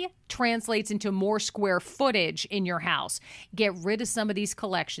me, translates into more square footage in your house. Get rid of some of these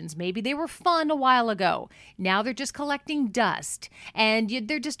collections. Maybe they were fun a while ago. Now they're just collecting dust. And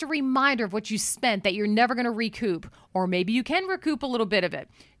they're just a reminder of what you spent that you're never going to recoup. Or maybe you can recoup a little bit of it.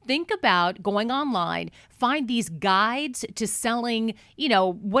 Think about going online, find these guides to selling,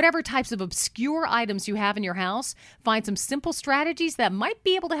 whatever types of obscure items you have in your house. Find some simple strategies that might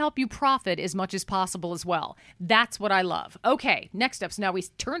be able to help you profit as much as possible as well. That's what I love. Okay, next up. So now we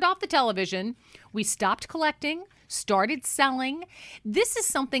turned off the television. We stopped collecting, started selling. This is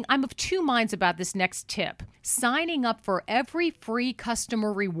something I'm of two minds about this next tip. Signing up for every free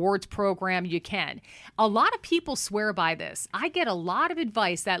customer rewards program you can. A lot of people swear by this. I get a lot of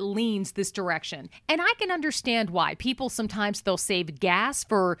advice that leans this direction. And I can understand why. People sometimes they'll save gas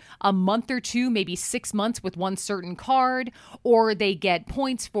for a month or two, maybe 6 months with one certain card, or they get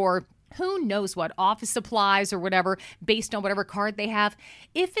points for who knows what, office supplies or whatever, based on whatever card they have.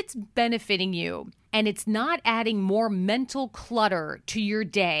 If it's benefiting you and it's not adding more mental clutter to your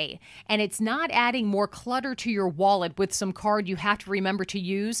day and it's not adding more clutter to your wallet with some card you have to remember to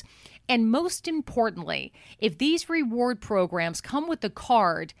use, and most importantly, if these reward programs come with a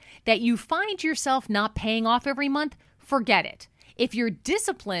card that you find yourself not paying off every month, forget it. If you're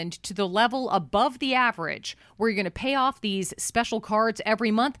disciplined to the level above the average where you're going to pay off these special cards every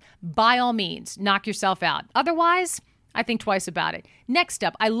month, by all means, knock yourself out. Otherwise, I think twice about it. Next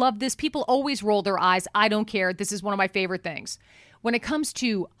up, I love this. People always roll their eyes. I don't care. This is one of my favorite things. When it comes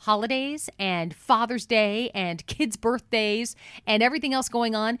to holidays and Father's Day and kids' birthdays and everything else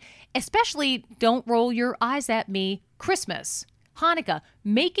going on, especially don't roll your eyes at me, Christmas. Hanukkah,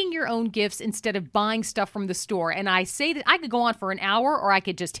 making your own gifts instead of buying stuff from the store. And I say that I could go on for an hour or I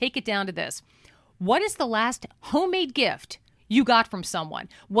could just take it down to this. What is the last homemade gift you got from someone?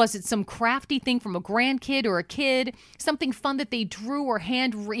 Was it some crafty thing from a grandkid or a kid? Something fun that they drew or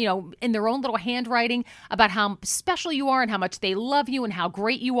in their own little handwriting about how special you are and how much they love you and how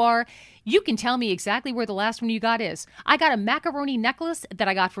great you are? You can tell me exactly where the last one you got is. I got a macaroni necklace that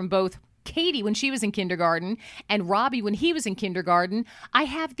I got from both Katie when she was in kindergarten and Robbie when he was in kindergarten. I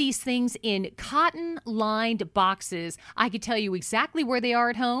have these things in cotton-lined boxes. I could tell you exactly where they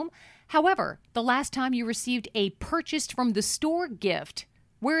are at home. However, the last time you received a purchased from the store gift,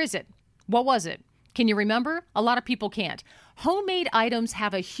 where is it? What was it? Can you remember? A lot of people can't. Homemade items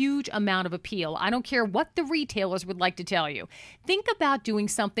have a huge amount of appeal. I don't care what the retailers would like to tell you. Think about doing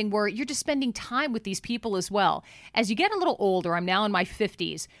something where you're just spending time with these people as well. As you get a little older, I'm now in my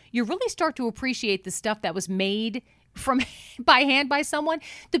 50s, you really start to appreciate the stuff that was made by hand by someone.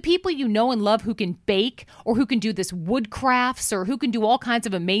 The people you know and love who can bake or who can do this wood crafts or who can do all kinds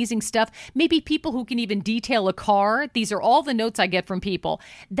of amazing stuff. Maybe people who can even detail a car. These are all the notes I get from people.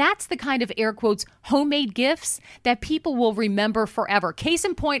 That's the kind of air quotes homemade gifts that people will remember forever. Case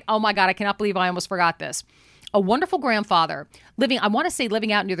in point, oh my God, I cannot believe I almost forgot this. A wonderful grandfather living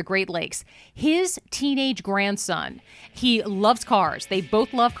out near the Great Lakes. His teenage grandson, he loves cars. They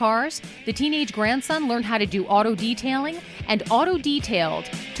both love cars. The teenage grandson learned how to do auto detailing, and auto detailed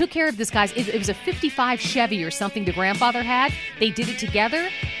took care of this guy's, it was a 55 Chevy or something the grandfather had. They did it together.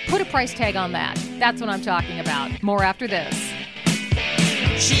 Put a price tag on that. That's what I'm talking about. More after this.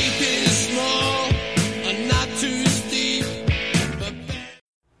 Cheap is small and not too steep.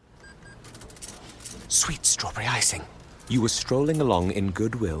 Sweet strawberry icing. You were strolling along in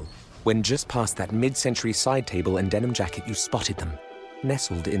goodwill when just past that mid-century side table and denim jacket you spotted them,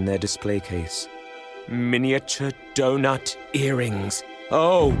 nestled in their display case. Miniature donut earrings.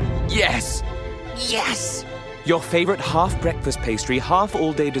 Oh, yes! Yes! Your favorite half-breakfast pastry,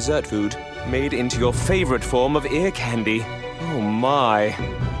 half-all-day dessert food, made into your favorite form of ear candy. Oh my.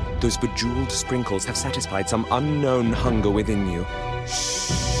 Those bejeweled sprinkles have satisfied some unknown hunger within you.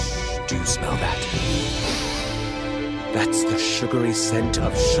 Shh. Do you smell that? That's the sugary scent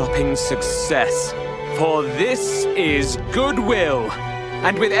of shopping success. For this is Goodwill.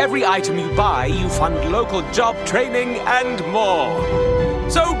 And with every item you buy, you fund local job training and more.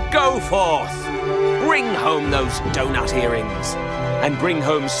 So go forth. Bring home those donut earrings. And bring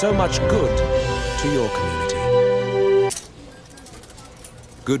home so much good to your community.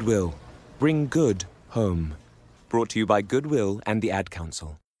 Goodwill. Bring good home. Brought to you by Goodwill and the Ad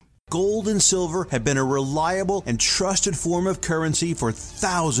Council. Gold and silver have been a reliable and trusted form of currency for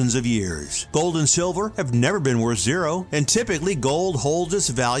thousands of years. Gold and silver have never been worth zero, and typically gold holds its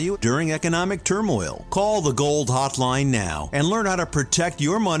value during economic turmoil. Call the Gold Hotline now and learn how to protect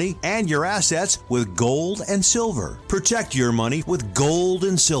your money and your assets with gold and silver. Protect your money with gold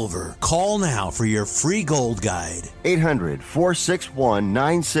and silver. Call now for your free gold guide.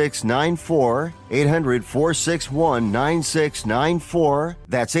 800-461-9694. 800-461-9694.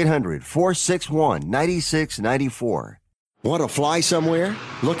 That's 800-461-9694. 800-461-9694. Want to fly somewhere?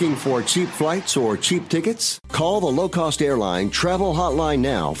 Looking for cheap flights or cheap tickets? Call the low-cost airline travel hotline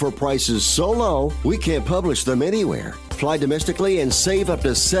now for prices so low we can't publish them anywhere. Fly domestically and save up to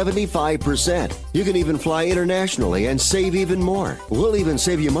 75%. You can even fly internationally and save even more. We'll even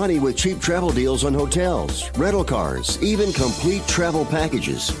save you money with cheap travel deals on hotels, rental cars, even complete travel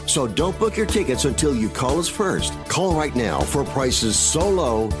packages. So don't book your tickets until you call us first. Call right now for prices so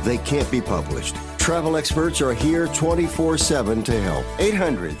low they can't be published. Travel experts are here 24/7 to help.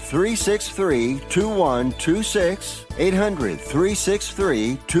 800-363-2126.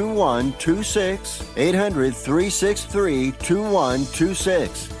 800-363-2126.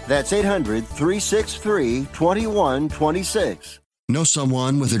 800-363-2126. That's 800-363-2126. Know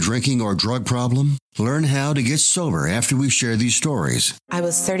someone with a drinking or drug problem? Learn how to get sober after we share these stories. I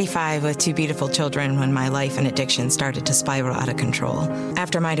was 35 with two beautiful children when my life and addiction started to spiral out of control.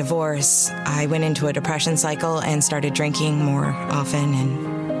 After my divorce, I went into a depression cycle and started drinking more often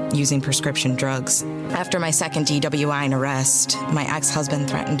and using prescription drugs. After my second DWI and arrest, my ex-husband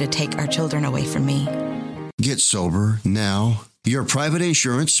threatened to take our children away from me. Get sober now. Your private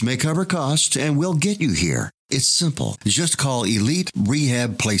insurance may cover costs and we'll get you here. It's simple. Just call Elite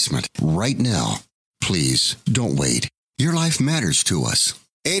Rehab Placement right now. Please don't wait. Your life matters to us.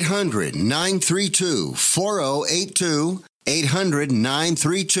 800-932-4082.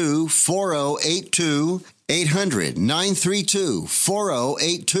 800-932-4082.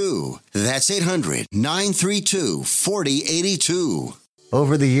 800-932-4082. That's 800-932-4082.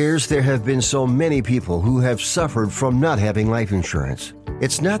 Over the years, there have been so many people who have suffered from not having life insurance.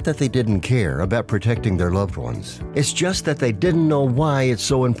 It's not that they didn't care about protecting their loved ones. It's just that they didn't know why it's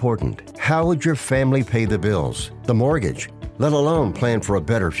so important. How would your family pay the bills, the mortgage, let alone plan for a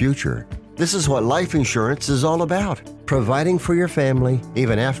better future? This is what life insurance is all about. Providing for your family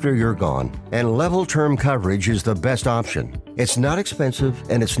even after you're gone. And level term coverage is the best option. It's not expensive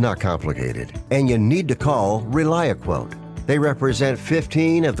and it's not complicated. And you need to call ReliaQuote. They represent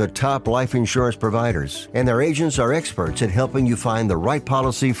 15 of the top life insurance providers, and their agents are experts at helping you find the right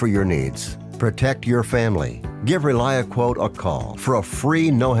policy for your needs. Protect your family. Give ReliaQuote a call for a free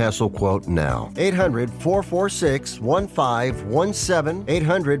no-hassle quote now. 800-446-1517.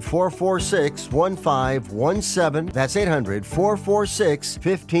 800-446-1517. That's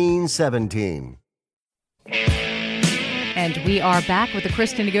 800-446-1517. And we are back with the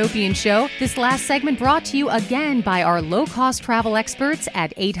Kristen Hagopian Show. This last segment brought to you again by our low-cost travel experts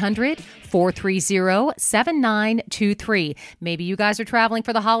at 800-430-7923. Maybe you guys are traveling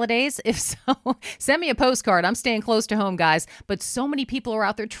for the holidays. If so, send me a postcard. I'm staying close to home, guys. But so many people are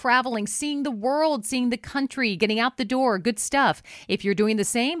out there traveling, seeing the world, seeing the country, getting out the door. Good stuff. If you're doing the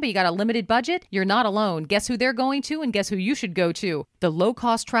same, but you got a limited budget, you're not alone. Guess who they're going to, and guess who you should go to? The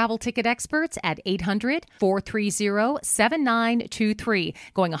low-cost travel ticket experts at 800-430-7923.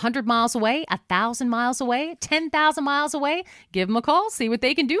 Going 100 miles away, 1,000 miles away, 10,000 miles away. Give them a call. See what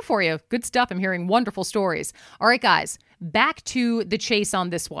they can do for you. Good stuff. I'm hearing wonderful stories. All right, guys, back to the chase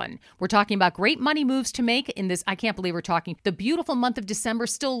on this one. We're talking about great money moves to make in this. I can't believe we're talking. The beautiful month of December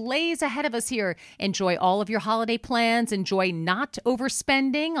still lays ahead of us here. Enjoy all of your holiday plans. Enjoy not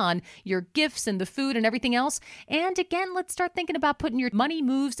overspending on your gifts and the food and everything else. And again, let's start thinking about putting your money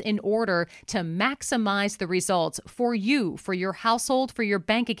moves in order to maximize the results for you, for your household, for your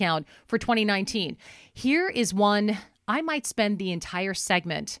bank account for 2019. Here is one. I might spend the entire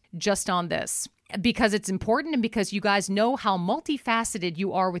segment just on this because it's important and because you guys know how multifaceted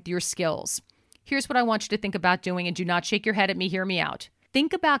you are with your skills. Here's what I want you to think about doing, and do not shake your head at me. Hear me out.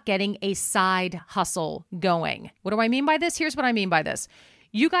 Think about getting a side hustle going. What do I mean by this? Here's what I mean by this.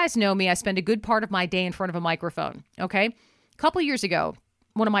 You guys know me. I spend a good part of my day in front of a microphone, okay? A couple years ago,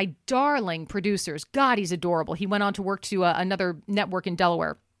 one of my darling producers, God, he's adorable. He went on to work to another network in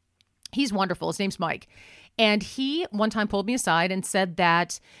Delaware. He's wonderful. His name's Mike. And he one time pulled me aside and said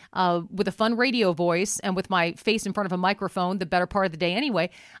that with a fun radio voice and with my face in front of a microphone, the better part of the day anyway,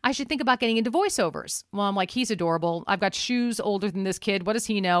 I should think about getting into voiceovers. Well, I'm like, he's adorable. I've got shoes older than this kid. What does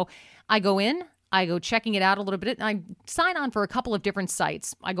he know? I go checking it out a little bit, and I sign on for a couple of different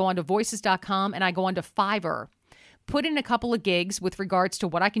sites. I go onto voices.com and I go onto Fiverr. Put in a couple of gigs with regards to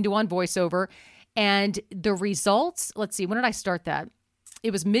what I can do on voiceover. And the results, let's see, when did I start that?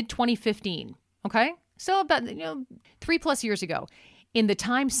 It was mid-2015, okay? So about 3+ years ago. In the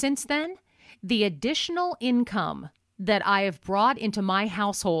time since then, the additional income that I have brought into my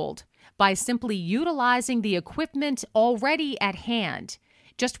household by simply utilizing the equipment already at hand,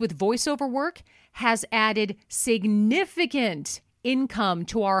 just with voiceover work, has added significant income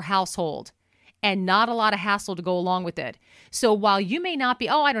to our household. and not a lot of hassle to go along with it. So while you may not be,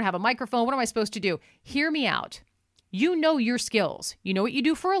 oh, I don't have a microphone, what am I supposed to do? Hear me out. You know your skills. You know what you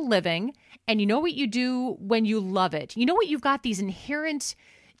do for a living, and you know what you do when you love it. You know what you've got these inherent,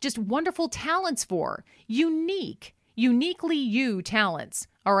 just wonderful talents for. Uniquely you talents.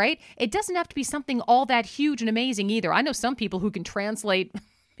 All right? It doesn't have to be something all that huge and amazing either. I know some people who can translate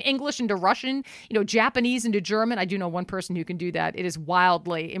English into Russian, Japanese into German. I do know one person who can do that. It is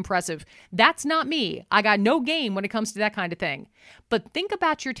wildly impressive. That's not me. I got no game when it comes to that kind of thing. But think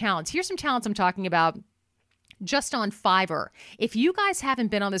about your talents. Here's some talents I'm talking about just on Fiverr. If you guys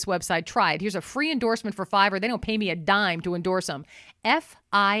haven't been on this website, try it. Here's a free endorsement for Fiverr. They don't pay me a dime to endorse them. Fiverr.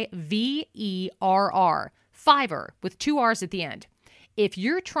 Fiverr with 2 R's at the end. If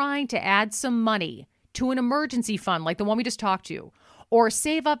you're trying to add some money to an emergency fund like the one we just talked to, or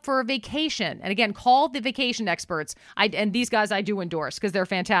save up for a vacation, and again, call the vacation experts. And these guys I do endorse because they're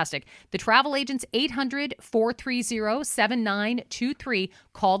fantastic. The travel agents, 800-430-7923.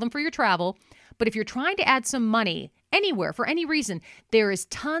 Call them for your travel. But if you're trying to add some money anywhere for any reason, there is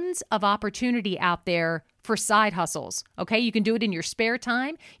tons of opportunity out there for side hustles. Okay, you can do it in your spare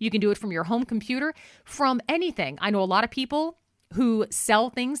time. You can do it from your home computer, from anything. I know a lot of people who sell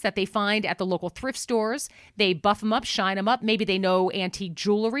things that they find at the local thrift stores. They buff them up, shine them up. Maybe they know antique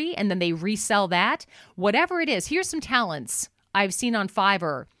jewelry and then they resell that. Whatever it is, here's some talents I've seen on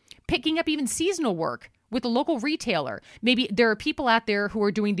Fiverr. Picking up even seasonal work with a local retailer. Maybe there are people out there who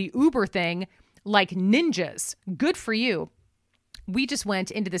are doing the Uber thing like ninjas. Good for you. We just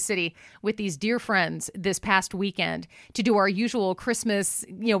went into the city with these dear friends this past weekend to do our usual Christmas.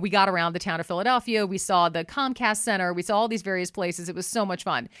 We got around the town of Philadelphia. We saw the Comcast Center. We saw all these various places. It was so much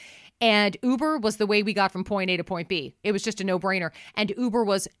fun. And Uber was the way we got from point A to point B. It was just a no-brainer. And Uber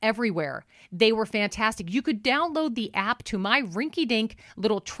was everywhere. They were fantastic. You could download the app to my rinky-dink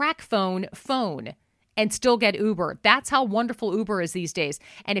little track phone and still get Uber. That's how wonderful Uber is these days.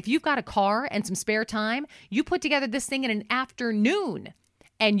 And if you've got a car and some spare time, you put together this thing in an afternoon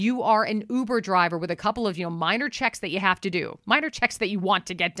and you are an Uber driver with a couple of, minor checks that you have to do, minor checks that you want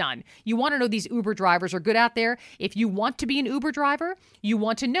to get done. You want to know these Uber drivers are good out there. If you want to be an Uber driver, you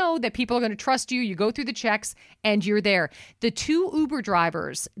want to know that people are going to trust you. You go through the checks and you're there. The 2 Uber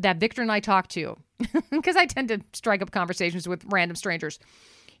drivers that Victor and I talked to, because I tend to strike up conversations with random strangers,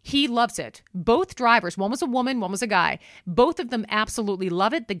 he loves it. Both drivers, one was a woman, one was a guy. Both of them absolutely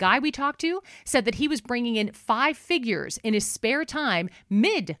love it. The guy we talked to said that he was bringing in 5 figures in his spare time,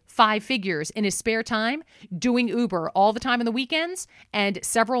 mid 5 figures in his spare time, doing Uber all the time on the weekends and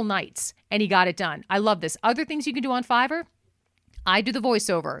several nights. And he got it done. I love this. Other things you can do on Fiverr. I do the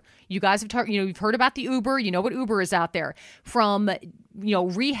voiceover. You guys have you've heard about the Uber. You know what Uber is out there. From,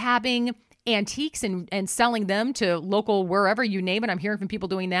 rehabbing antiques and selling them to local wherever, you name it. I'm hearing from people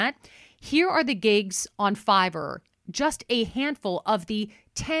doing that. Here are the gigs on Fiverr. Just a handful of the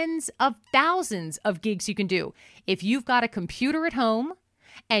tens of thousands of gigs you can do. If you've got a computer at home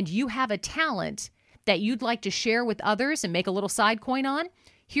and you have a talent that you'd like to share with others and make a little side coin on,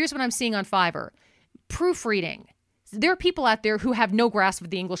 here's what I'm seeing on Fiverr. Proofreading. There are people out there who have no grasp of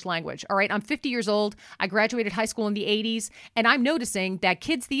the English language. All right, I'm 50 years old. I graduated high school in the 80s, and I'm noticing that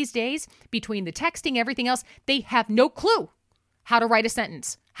kids these days, between the texting, everything else, they have no clue how to write a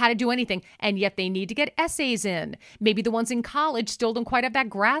sentence, how to do anything, and yet they need to get essays in. Maybe the ones in college still don't quite have that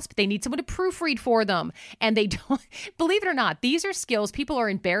grasp. They need someone to proofread for them, and they don't. Believe it or not, these are skills. People are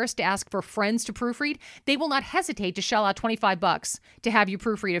embarrassed to ask for friends to proofread. They will not hesitate to shell out $25 to have you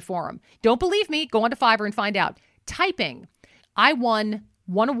proofread it for them. Don't believe me? Go onto Fiverr and find out. Typing. I won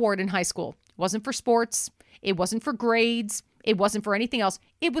one award in high school. It wasn't for sports. It wasn't for grades. It wasn't for anything else.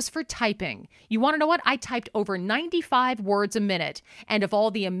 It was for typing. You want to know what? I typed over 95 words a minute. And of all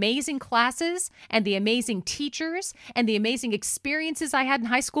the amazing classes and the amazing teachers and the amazing experiences I had in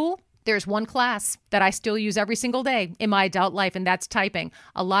high school, there's one class that I still use every single day in my adult life, and that's typing.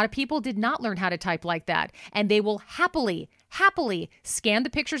 A lot of people did not learn how to type like that, and they will happily scan the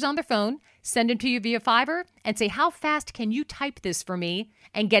pictures on their phone, send them to you via Fiverr, and say, how fast can you type this for me,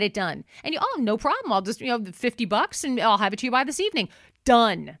 and get it done? And no problem. I'll just, $50 and I'll have it to you by this evening.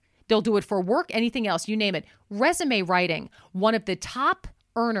 Done. They'll do it for work, anything else, you name it. Resume writing. One of the top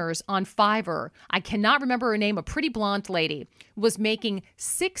earners on Fiverr, I cannot remember her name, a pretty blonde lady, was making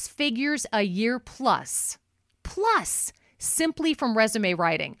 6 figures a year plus, simply from resume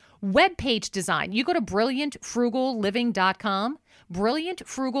writing. Web page design. You go to brilliantfrugalliving.com,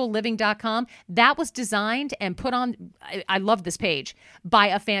 brilliantfrugalliving.com. That was designed and put on, I love this page, by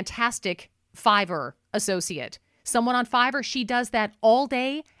a fantastic Fiverr associate. Someone on Fiverr, she does that all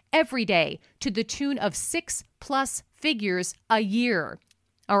day, every day, to the tune of 6+ figures a year.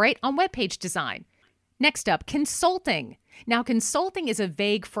 all right, on webpage design. Next up, consulting. Now, consulting is a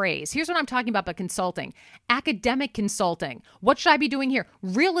vague phrase. Here's what I'm talking about by consulting. Academic consulting. What should I be doing here?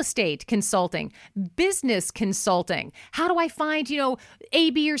 Real estate consulting. Business consulting. How do I find, A,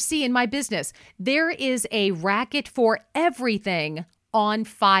 B, or C in my business? There is a racket for everything on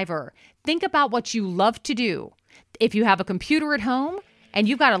Fiverr. Think about what you love to do. If you have a computer at home, and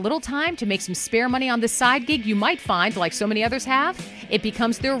you've got a little time to make some spare money on this side gig, you might find, like so many others have, it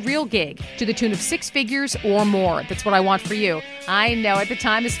becomes their real gig to the tune of 6 figures or more. That's what I want for you. I know it. The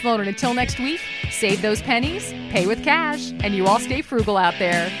time is flown. And until next week, save those pennies, pay with cash, and you all stay frugal out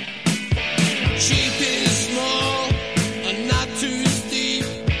there. Cheap is small and not too steep.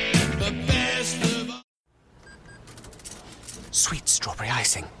 The best of all. Sweet strawberry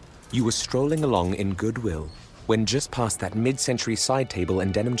icing. You were strolling along in goodwill when just past that mid-century side table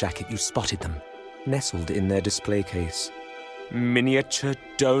and denim jacket you spotted them, nestled in their display case. Miniature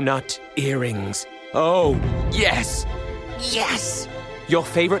donut earrings. Oh, yes! Yes! Your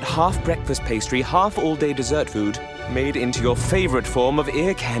favorite half-breakfast pastry, half-all-day dessert food, made into your favorite form of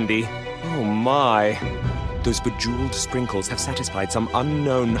ear candy. Oh my. Those bejeweled sprinkles have satisfied some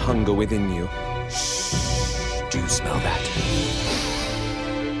unknown hunger within you. Shh, do you smell that?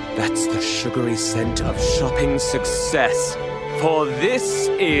 That's the sugary scent of shopping success. For this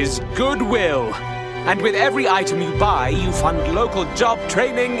is Goodwill. And with every item you buy, you fund local job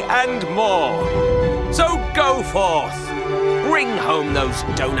training and more. So go forth. Bring home those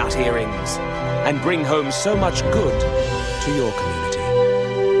donut earrings. And bring home so much good to your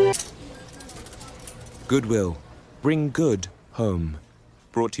community. Goodwill. Bring good home.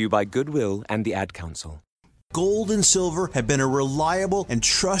 Brought to you by Goodwill and the Ad Council. Gold and silver have been a reliable and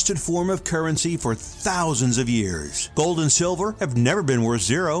trusted form of currency for thousands of years. Gold and silver have never been worth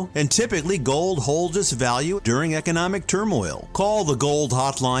zero, and typically gold holds its value during economic turmoil. Call the Gold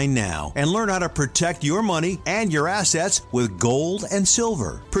Hotline now and learn how to protect your money and your assets with gold and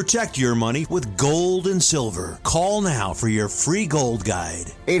silver. Protect your money with gold and silver. Call now for your free gold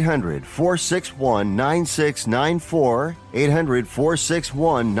guide. 800-461-9694.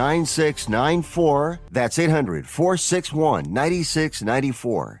 800-461-9694. That's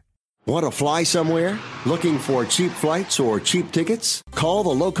 800-461-9694. Want to fly somewhere? Looking for cheap flights or cheap tickets? Call the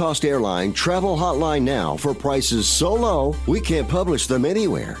low-cost airline travel hotline now for prices so low we can't publish them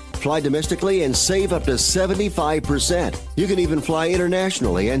anywhere. Fly domestically and save up to 75%. You can even fly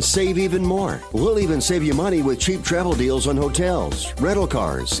internationally and save even more. We'll even save you money with cheap travel deals on hotels, rental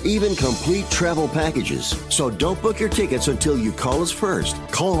cars, even complete travel packages. So don't book your tickets until you call us first.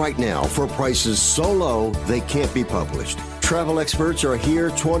 Call right now for prices so low they can't be published. Travel experts are here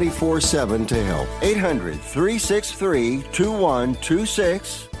 24/7 to help.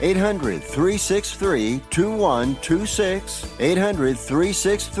 800-363-2126. 800-363-2126.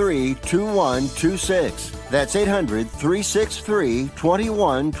 800-363-2126. That's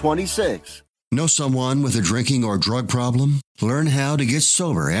 800-363-2126. Know someone with a drinking or drug problem? Learn how to get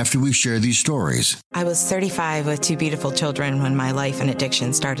sober after we share these stories. I was 35 with 2 beautiful children when my life and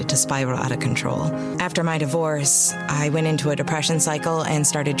addiction started to spiral out of control. After my divorce, I went into a depression cycle and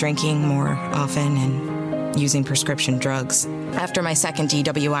started drinking more often and using prescription drugs. After my second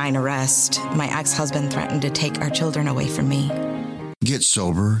DWI and arrest, my ex-husband threatened to take our children away from me. Get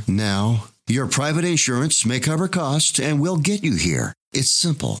sober now. Your private insurance may cover costs and we'll get you here. It's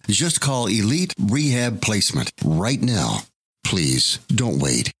simple. Just call Elite Rehab Placement right now. Please, don't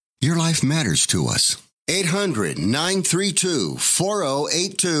wait. Your life matters to us.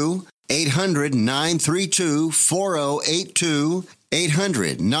 800-932-4082. 800-932-4082.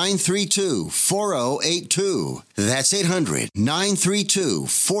 800-932-4082. That's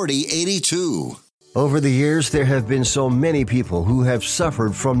 800-932-4082. Over the years, there have been so many people who have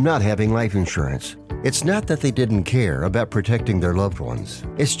suffered from not having life insurance. It's not that they didn't care about protecting their loved ones.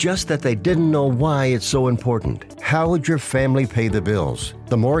 It's just that they didn't know why it's so important. How would your family pay the bills,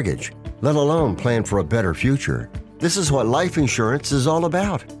 the mortgage, let alone plan for a better future? This is what life insurance is all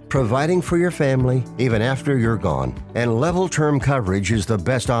about. Providing for your family even after you're gone. And level term coverage is the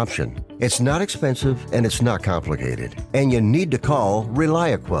best option. It's not expensive and it's not complicated. And you need to call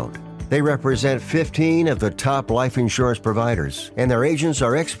ReliaQuote. They represent 15 of the top life insurance providers, and their agents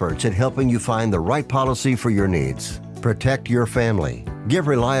are experts at helping you find the right policy for your needs. Protect your family. Give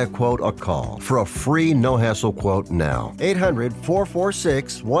ReliaQuote a call for a free no-hassle quote now.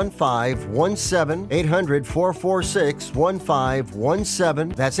 800-446-1517.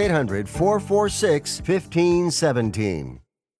 800-446-1517. That's 800-446-1517.